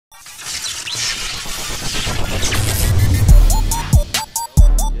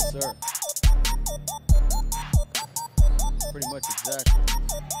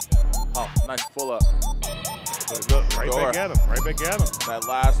Nice pull up. Look, right back at him. Right back at him. That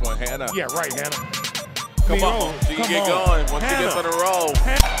last one, Hannah. Yeah, right, Hannah. Come on. She can get going once she gets on a roll.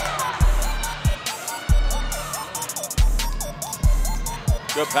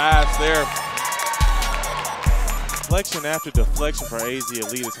 Good pass there. Deflection after deflection for AZ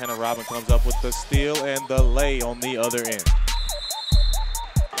Elite as Hannah Robbins comes up with the steal and the lay on the other end.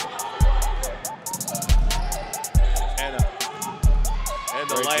 Hannah. And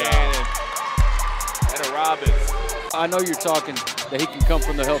the lay and Hannah Robbins. I know you're talking that he can come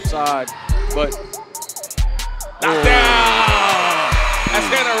from the help side, but knocked down. That's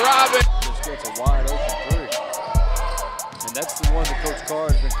Hannah Robbins. Just gets a wide open three. And that's the one that Coach Carr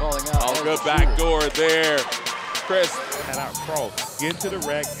has been calling out. Oh, good back door there. Chris. Had out cross, get to the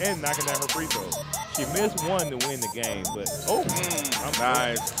rack, and knocking down her free throw. She missed one to win the game, but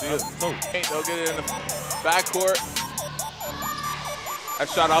Nice. They'll get it in the backcourt. That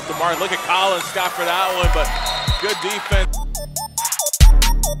shot off the mark. Look at Colin Scott for that one, but good defense.